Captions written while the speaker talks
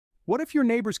What if your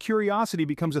neighbor's curiosity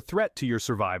becomes a threat to your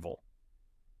survival?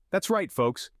 That's right,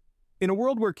 folks. In a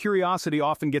world where curiosity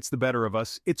often gets the better of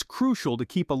us, it's crucial to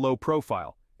keep a low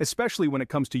profile, especially when it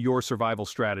comes to your survival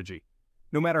strategy.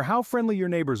 No matter how friendly your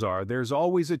neighbors are, there's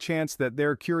always a chance that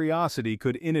their curiosity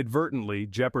could inadvertently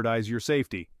jeopardize your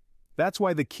safety. That's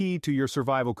why the key to your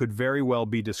survival could very well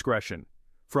be discretion.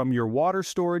 From your water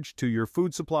storage to your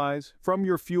food supplies, from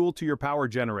your fuel to your power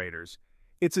generators,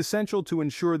 it's essential to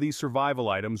ensure these survival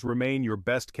items remain your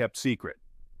best-kept secret.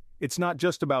 It's not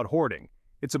just about hoarding,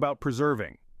 it's about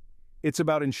preserving. It's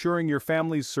about ensuring your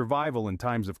family's survival in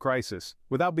times of crisis,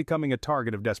 without becoming a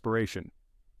target of desperation.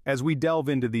 As we delve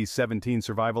into these 17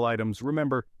 survival items,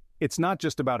 remember, it's not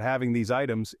just about having these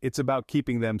items, it's about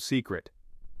keeping them secret.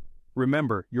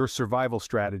 Remember, your survival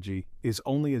strategy is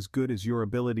only as good as your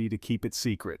ability to keep it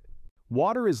secret.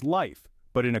 Water is life,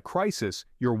 but in a crisis,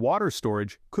 your water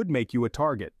storage could make you a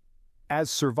target. As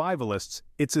survivalists,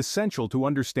 it's essential to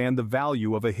understand the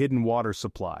value of a hidden water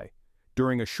supply.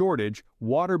 During a shortage,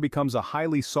 water becomes a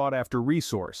highly sought-after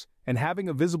resource, and having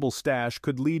a visible stash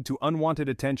could lead to unwanted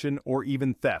attention or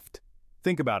even theft.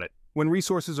 Think about it. When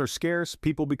resources are scarce,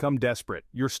 people become desperate.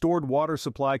 Your stored water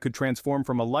supply could transform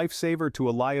from a lifesaver to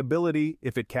a liability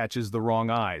if it catches the wrong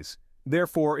eyes.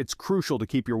 Therefore, it's crucial to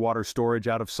keep your water storage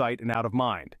out of sight and out of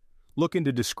mind. Look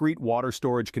into discreet water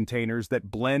storage containers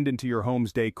that blend into your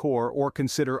home's decor, or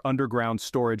consider underground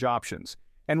storage options.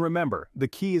 And remember, the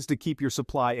key is to keep your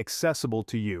supply accessible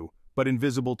to you, but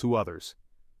invisible to others.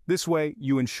 This way,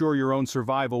 you ensure your own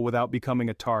survival without becoming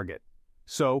a target.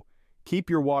 So, keep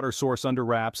your water source under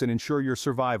wraps and ensure your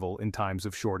survival in times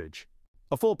of shortage.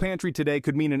 A full pantry today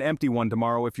could mean an empty one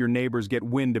tomorrow if your neighbors get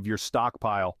wind of your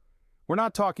stockpile. We're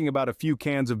not talking about a few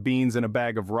cans of beans and a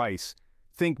bag of rice.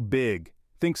 Think big.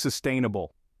 Think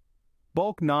sustainable.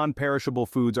 Bulk non-perishable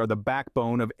foods are the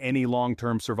backbone of any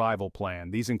long-term survival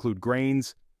plan. These include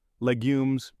grains,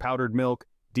 legumes, powdered milk,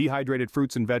 dehydrated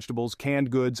fruits and vegetables, canned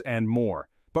goods, and more.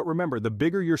 But remember, the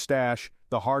bigger your stash,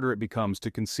 the harder it becomes to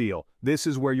conceal. This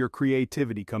is where your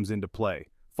creativity comes into play.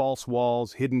 False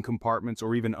walls, hidden compartments,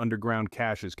 or even underground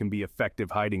caches can be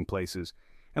effective hiding places.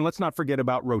 And let's not forget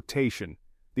about rotation.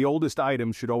 The oldest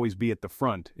items should always be at the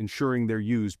front, ensuring they're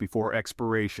used before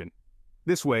expiration.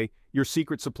 This way, your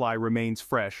secret supply remains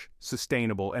fresh,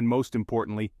 sustainable, and most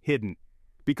importantly, hidden.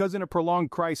 Because in a prolonged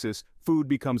crisis, food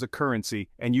becomes a currency,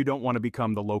 and you don't want to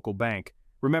become the local bank.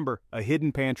 Remember, a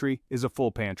hidden pantry is a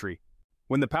full pantry.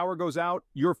 When the power goes out,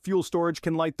 your fuel storage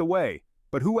can light the way.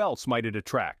 But who else might it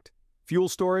attract? Fuel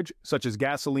storage, such as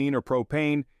gasoline or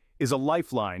propane, is a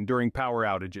lifeline during power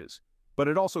outages. But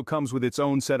it also comes with its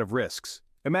own set of risks.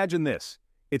 Imagine this.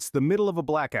 It's the middle of a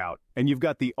blackout, and you've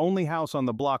got the only house on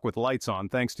the block with lights on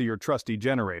thanks to your trusty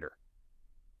generator.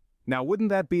 Now, wouldn't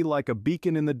that be like a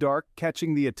beacon in the dark,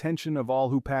 catching the attention of all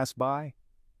who pass by?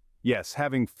 Yes,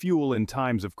 having fuel in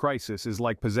times of crisis is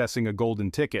like possessing a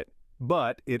golden ticket,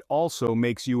 but it also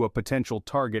makes you a potential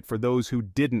target for those who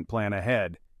didn't plan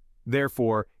ahead.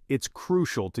 Therefore, it's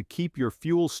crucial to keep your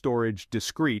fuel storage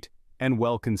discreet and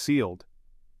well concealed.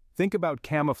 Think about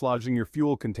camouflaging your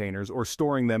fuel containers or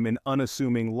storing them in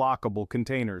unassuming lockable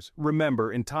containers.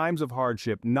 Remember, in times of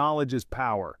hardship, knowledge is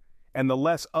power, and the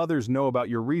less others know about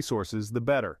your resources, the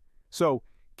better. So,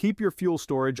 keep your fuel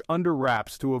storage under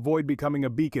wraps to avoid becoming a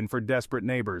beacon for desperate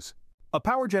neighbors. A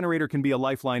power generator can be a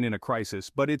lifeline in a crisis,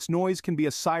 but its noise can be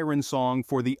a siren song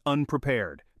for the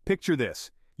unprepared. Picture this.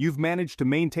 You've managed to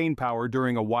maintain power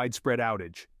during a widespread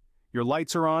outage. Your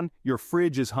lights are on, your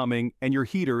fridge is humming, and your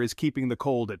heater is keeping the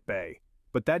cold at bay.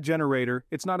 But that generator,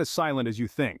 it's not as silent as you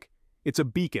think. It's a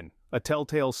beacon, a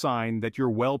telltale sign that you're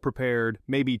well prepared,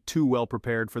 maybe too well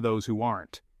prepared for those who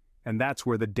aren't. And that's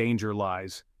where the danger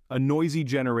lies. A noisy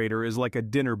generator is like a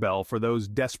dinner bell for those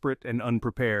desperate and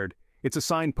unprepared. It's a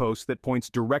signpost that points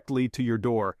directly to your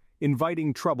door,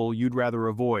 inviting trouble you'd rather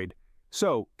avoid.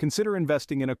 So, consider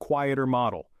investing in a quieter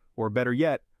model, or better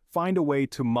yet, find a way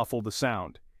to muffle the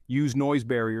sound. Use noise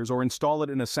barriers or install it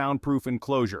in a soundproof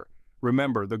enclosure.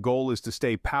 Remember, the goal is to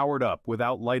stay powered up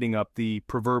without lighting up the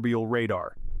proverbial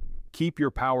radar. Keep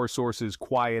your power sources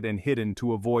quiet and hidden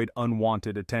to avoid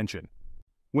unwanted attention.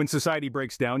 When society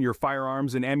breaks down, your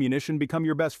firearms and ammunition become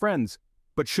your best friends.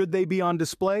 But should they be on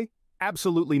display?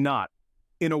 Absolutely not.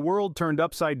 In a world turned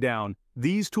upside down,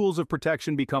 these tools of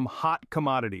protection become hot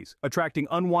commodities, attracting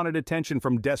unwanted attention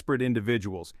from desperate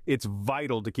individuals. It's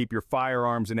vital to keep your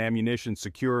firearms and ammunition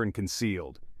secure and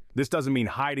concealed. This doesn't mean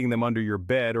hiding them under your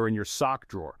bed or in your sock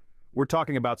drawer. We're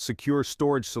talking about secure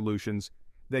storage solutions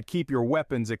that keep your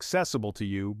weapons accessible to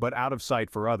you but out of sight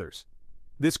for others.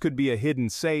 This could be a hidden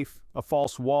safe, a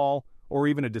false wall, or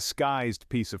even a disguised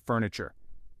piece of furniture.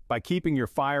 By keeping your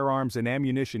firearms and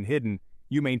ammunition hidden,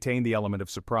 you maintain the element of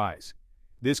surprise.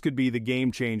 This could be the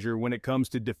game changer when it comes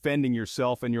to defending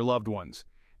yourself and your loved ones.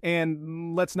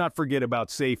 And let's not forget about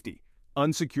safety.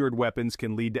 Unsecured weapons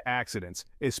can lead to accidents,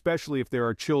 especially if there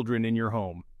are children in your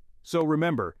home. So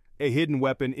remember, a hidden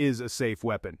weapon is a safe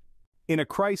weapon. In a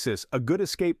crisis, a good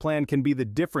escape plan can be the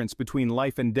difference between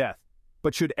life and death.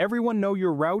 But should everyone know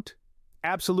your route?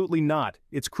 Absolutely not.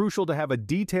 It's crucial to have a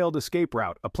detailed escape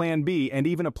route, a plan B, and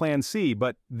even a plan C,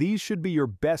 but these should be your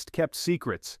best-kept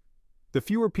secrets. The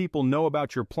fewer people know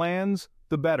about your plans,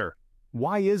 the better.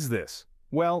 Why is this?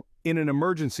 Well, in an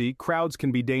emergency, crowds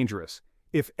can be dangerous.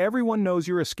 If everyone knows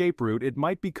your escape route, it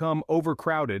might become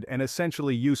overcrowded and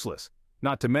essentially useless.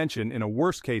 Not to mention, in a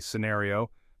worst-case scenario,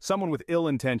 someone with ill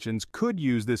intentions could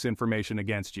use this information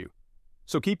against you.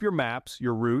 So keep your maps,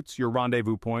 your routes, your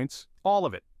rendezvous points, all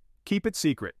of it. Keep it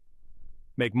secret.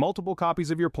 Make multiple copies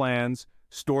of your plans,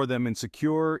 store them in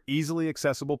secure, easily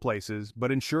accessible places,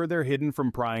 but ensure they're hidden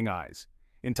from prying eyes.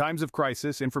 In times of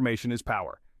crisis, information is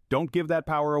power. Don't give that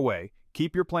power away.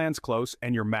 Keep your plans close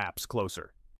and your maps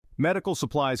closer. Medical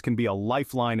supplies can be a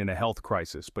lifeline in a health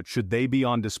crisis, but should they be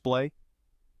on display?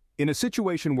 In a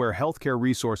situation where healthcare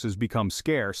resources become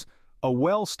scarce, a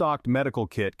well-stocked medical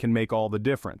kit can make all the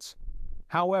difference.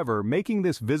 However, making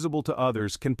this visible to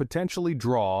others can potentially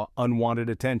draw unwanted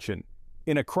attention.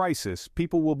 In a crisis,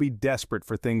 people will be desperate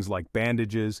for things like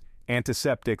bandages,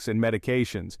 antiseptics, and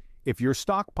medications. If your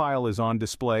stockpile is on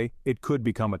display, it could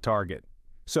become a target.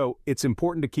 So, it's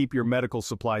important to keep your medical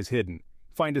supplies hidden.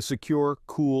 Find a secure,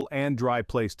 cool, and dry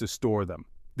place to store them.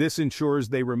 This ensures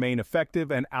they remain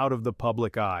effective and out of the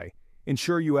public eye.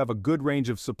 Ensure you have a good range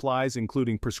of supplies,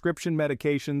 including prescription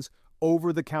medications,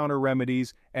 over-the-counter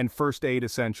remedies, and first aid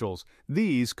essentials.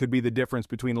 These could be the difference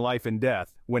between life and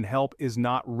death when help is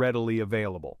not readily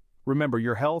available. Remember,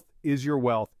 your health is your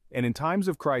wealth, and in times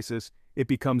of crisis, it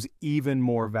becomes even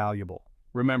more valuable.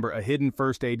 Remember, a hidden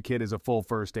first aid kit is a full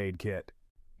first aid kit.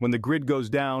 When the grid goes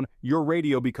down, your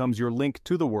radio becomes your link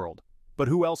to the world. But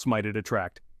who else might it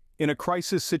attract? In a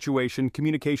crisis situation,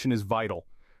 communication is vital.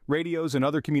 Radios and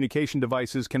other communication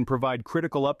devices can provide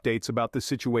critical updates about the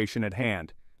situation at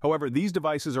hand. However, these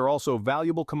devices are also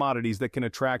valuable commodities that can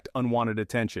attract unwanted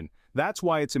attention. That's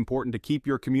why it's important to keep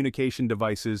your communication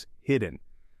devices hidden.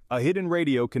 A hidden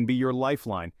radio can be your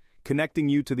lifeline, connecting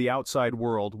you to the outside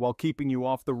world while keeping you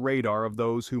off the radar of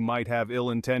those who might have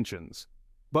ill intentions.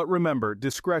 But remember,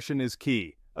 discretion is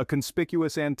key. A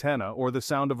conspicuous antenna or the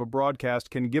sound of a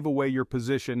broadcast can give away your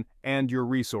position and your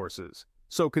resources.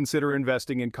 So consider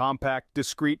investing in compact,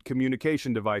 discreet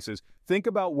communication devices. Think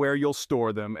about where you'll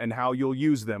store them and how you'll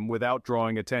use them without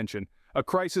drawing attention. A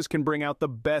crisis can bring out the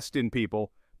best in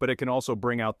people, but it can also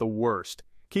bring out the worst.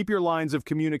 Keep your lines of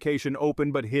communication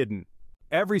open but hidden.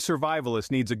 Every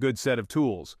survivalist needs a good set of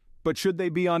tools, but should they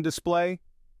be on display?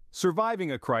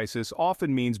 Surviving a crisis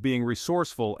often means being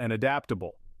resourceful and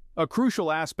adaptable. A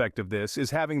crucial aspect of this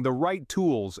is having the right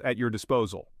tools at your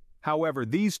disposal. However,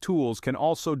 these tools can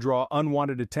also draw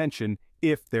unwanted attention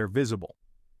if they're visible.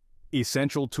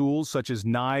 Essential tools such as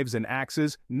knives and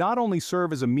axes not only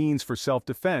serve as a means for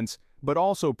self-defense, but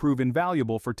also prove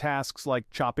invaluable for tasks like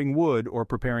chopping wood or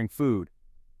preparing food.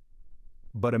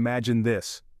 But imagine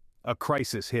this. A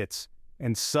crisis hits,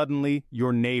 and suddenly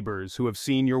your neighbors who have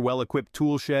seen your well-equipped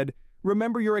tool shed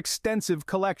remember your extensive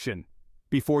collection.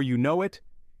 Before you know it,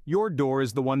 your door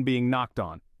is the one being knocked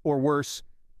on, or worse,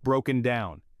 broken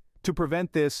down. To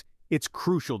prevent this, it's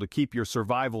crucial to keep your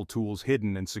survival tools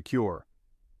hidden and secure.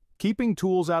 Keeping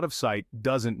tools out of sight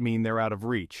doesn't mean they're out of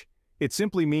reach. It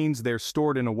simply means they're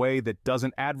stored in a way that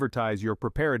doesn't advertise your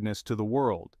preparedness to the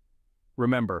world.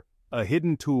 Remember, a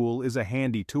hidden tool is a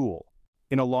handy tool.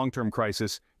 In a long-term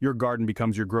crisis, your garden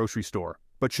becomes your grocery store.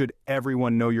 But should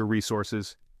everyone know your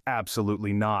resources?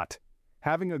 Absolutely not.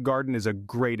 Having a garden is a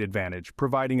great advantage,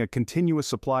 providing a continuous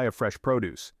supply of fresh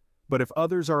produce. But if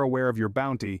others are aware of your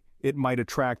bounty, it might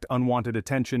attract unwanted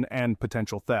attention and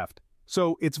potential theft.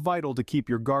 So it's vital to keep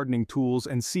your gardening tools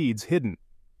and seeds hidden.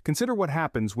 Consider what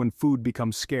happens when food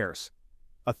becomes scarce.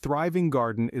 A thriving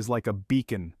garden is like a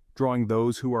beacon, drawing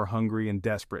those who are hungry and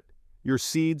desperate. Your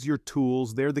seeds, your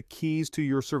tools, they're the keys to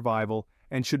your survival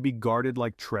and should be guarded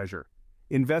like treasure.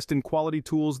 Invest in quality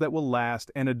tools that will last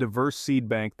and a diverse seed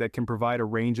bank that can provide a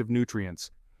range of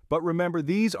nutrients. But remember,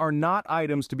 these are not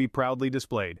items to be proudly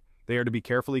displayed. They are to be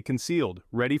carefully concealed,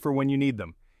 ready for when you need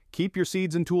them. Keep your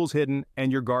seeds and tools hidden,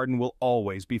 and your garden will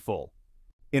always be full.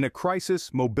 In a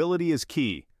crisis, mobility is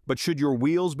key, but should your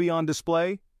wheels be on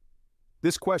display?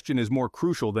 This question is more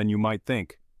crucial than you might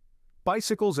think.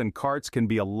 Bicycles and carts can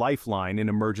be a lifeline in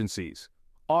emergencies.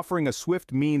 offering a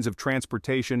swift means of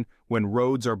transportation when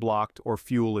roads are blocked or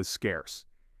fuel is scarce.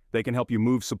 They can help you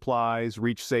move supplies,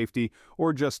 reach safety,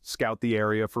 or just scout the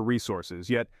area for resources.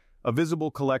 Yet, a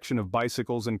visible collection of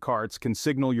bicycles and carts can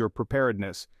signal your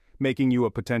preparedness, making you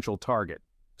a potential target.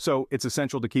 So, it's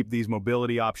essential to keep these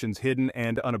mobility options hidden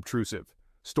and unobtrusive.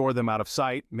 Store them out of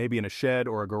sight, maybe in a shed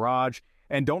or a garage,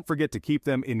 and don't forget to keep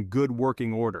them in good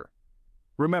working order.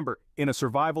 Remember, in a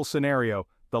survival scenario,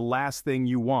 the last thing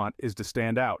you want is to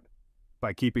stand out.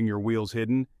 By keeping your wheels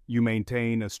hidden, you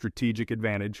maintain a strategic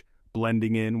advantage,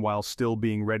 blending in while still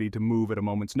being ready to move at a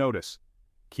moment's notice.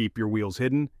 Keep your wheels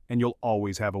hidden, and you'll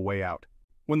always have a way out.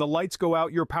 When the lights go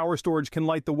out, your power storage can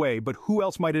light the way, but who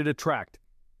else might it attract?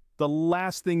 The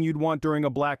last thing you'd want during a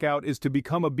blackout is to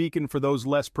become a beacon for those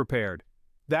less prepared.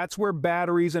 That's where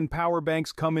batteries and power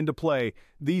banks come into play.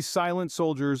 These silent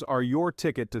soldiers are your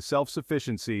ticket to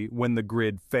self-sufficiency when the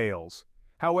grid fails.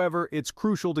 However, it's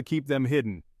crucial to keep them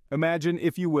hidden. Imagine,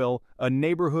 if you will, a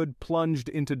neighborhood plunged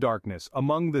into darkness.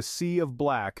 Among the sea of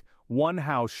black, one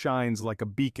house shines like a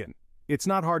beacon. It's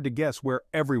not hard to guess where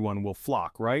everyone will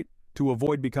flock, right? To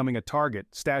avoid becoming a target,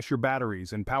 stash your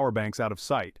batteries and power banks out of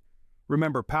sight.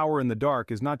 Remember, power in the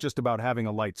dark is not just about having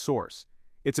a light source.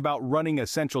 It's about running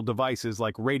essential devices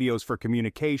like radios for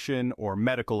communication or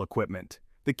medical equipment.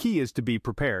 The key is to be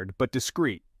prepared, but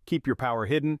discreet. Keep your power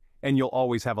hidden, and you'll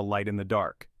always have a light in the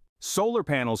dark. Solar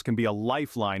panels can be a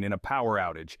lifeline in a power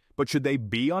outage, but should they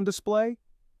be on display?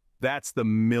 That's the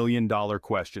million-dollar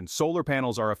question. Solar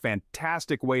panels are a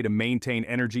fantastic way to maintain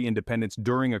energy independence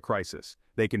during a crisis.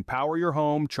 They can power your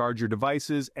home, charge your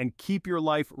devices, and keep your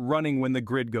life running when the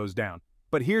grid goes down.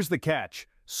 But here's the catch.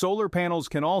 Solar panels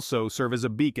can also serve as a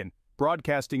beacon,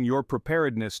 broadcasting your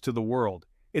preparedness to the world.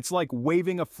 It's like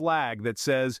waving a flag that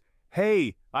says,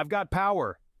 "Hey, I've got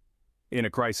power." In a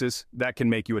crisis, that can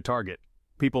make you a target.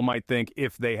 People might think,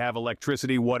 if they have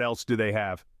electricity, what else do they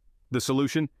have? The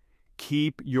solution?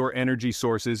 Keep your energy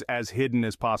sources as hidden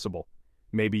as possible.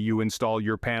 Maybe you install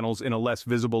your panels in a less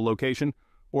visible location,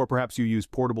 or perhaps you use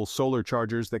portable solar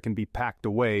chargers that can be packed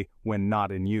away when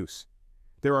not in use.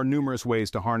 There are numerous ways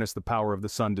to harness the power of the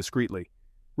sun discreetly.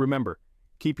 Remember,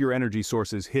 keep your energy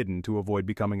sources hidden to avoid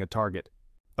becoming a target.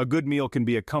 A good meal can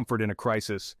be a comfort in a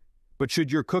crisis, but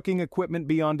should your cooking equipment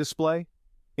be on display?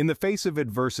 In the face of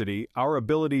adversity, our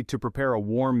ability to prepare a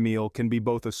warm meal can be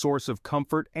both a source of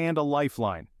comfort and a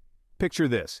lifeline. Picture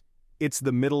this. It's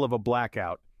the middle of a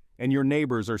blackout, and your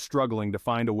neighbors are struggling to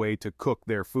find a way to cook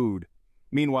their food.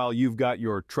 Meanwhile, you've got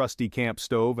your trusty camp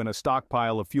stove and a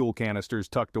stockpile of fuel canisters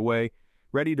tucked away,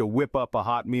 ready to whip up a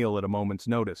hot meal at a moment's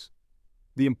notice.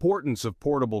 The importance of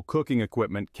portable cooking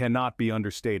equipment cannot be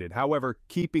understated. However,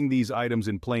 keeping these items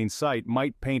in plain sight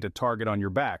might paint a target on your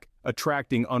back,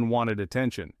 attracting unwanted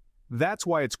attention. That's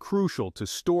why it's crucial to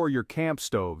store your camp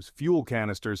stoves, fuel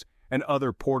canisters, and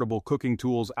other portable cooking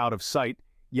tools out of sight,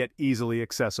 yet easily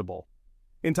accessible.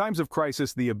 In times of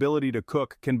crisis, the ability to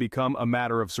cook can become a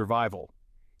matter of survival.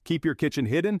 Keep your kitchen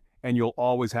hidden, and you'll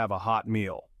always have a hot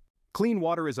meal. Clean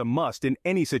water is a must in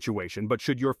any situation, but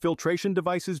should your filtration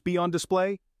devices be on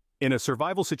display? In a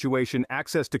survival situation,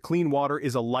 access to clean water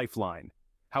is a lifeline.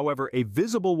 However, a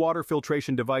visible water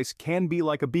filtration device can be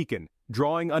like a beacon,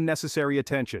 drawing unnecessary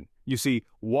attention. You see,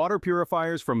 water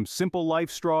purifiers, from simple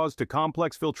life straws to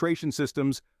complex filtration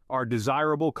systems, are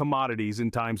desirable commodities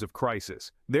in times of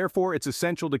crisis. Therefore, it's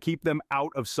essential to keep them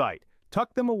out of sight.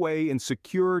 Tuck them away in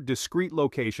secure, discreet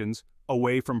locations,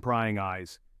 away from prying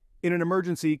eyes. In an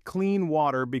emergency, clean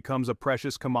water becomes a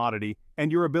precious commodity,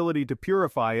 and your ability to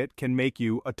purify it can make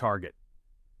you a target.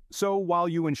 So, while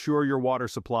you ensure your water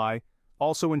supply,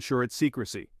 also ensure its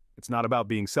secrecy. It's not about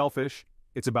being selfish,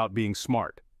 it's about being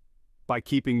smart. By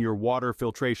keeping your water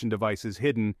filtration devices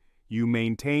hidden, you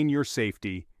maintain your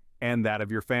safety and that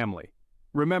of your family.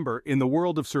 Remember, in the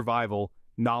world of survival,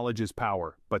 knowledge is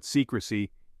power, but secrecy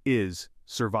is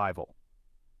survival.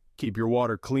 Keep your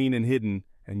water clean and hidden,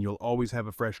 and you'll always have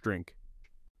a fresh drink.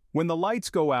 When the lights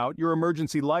go out, your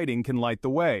emergency lighting can light the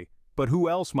way, but who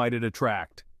else might it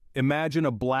attract? Imagine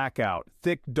a blackout,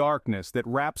 thick darkness that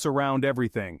wraps around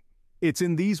everything. It's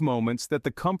in these moments that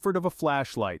the comfort of a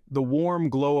flashlight, the warm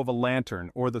glow of a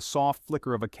lantern, or the soft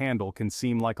flicker of a candle can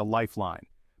seem like a lifeline.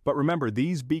 But remember,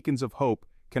 these beacons of hope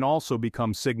can also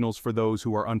become signals for those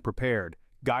who are unprepared,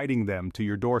 guiding them to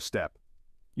your doorstep.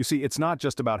 You see, it's not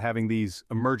just about having these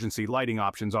emergency lighting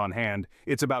options on hand,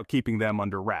 it's about keeping them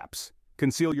under wraps.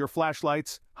 Conceal your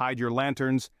flashlights, hide your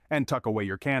lanterns, and tuck away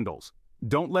your candles.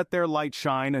 Don't let their light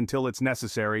shine until it's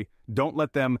necessary. Don't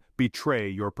let them betray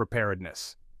your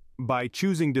preparedness. By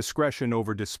choosing discretion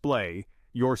over display,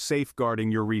 you're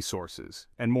safeguarding your resources,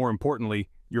 and more importantly,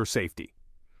 your safety.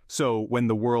 So when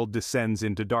the world descends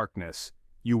into darkness,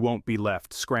 you won't be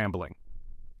left scrambling.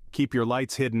 Keep your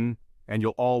lights hidden, and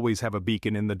you'll always have a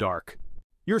beacon in the dark.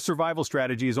 Your survival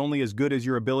strategy is only as good as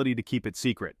your ability to keep it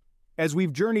secret. As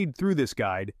we've journeyed through this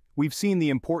guide, we've seen the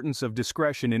importance of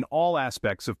discretion in all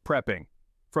aspects of prepping.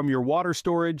 From your water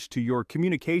storage to your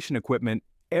communication equipment,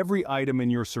 every item in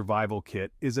your survival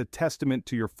kit is a testament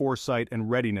to your foresight and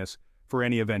readiness for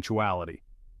any eventuality.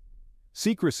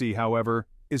 Secrecy, however,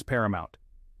 is paramount.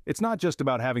 It's not just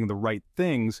about having the right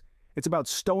things, it's about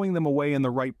stowing them away in the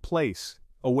right place,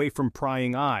 away from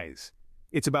prying eyes.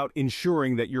 It's about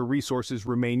ensuring that your resources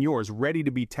remain yours, ready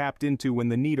to be tapped into when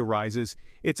the need arises.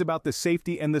 It's about the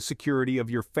safety and the security of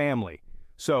your family.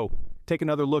 So, take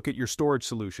another look at your storage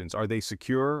solutions. Are they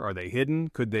secure? Are they hidden?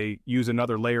 Could they use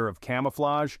another layer of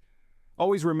camouflage?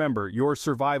 Always remember, your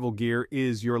survival gear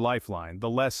is your lifeline. The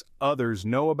less others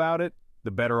know about it,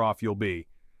 the better off you'll be.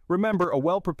 Remember, a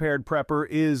well-prepared prepper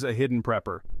is a hidden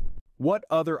prepper. What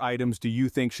other items do you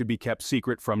think should be kept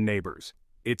secret from neighbors?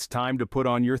 It's time to put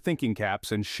on your thinking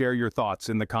caps and share your thoughts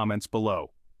in the comments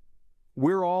below.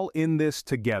 We're all in this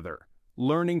together,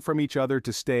 learning from each other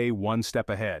to stay one step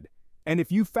ahead. And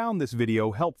if you found this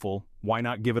video helpful, why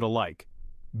not give it a like?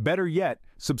 Better yet,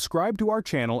 subscribe to our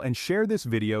channel and share this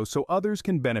video so others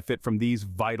can benefit from these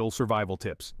vital survival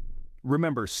tips.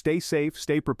 Remember, stay safe,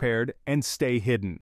 stay prepared, and stay hidden.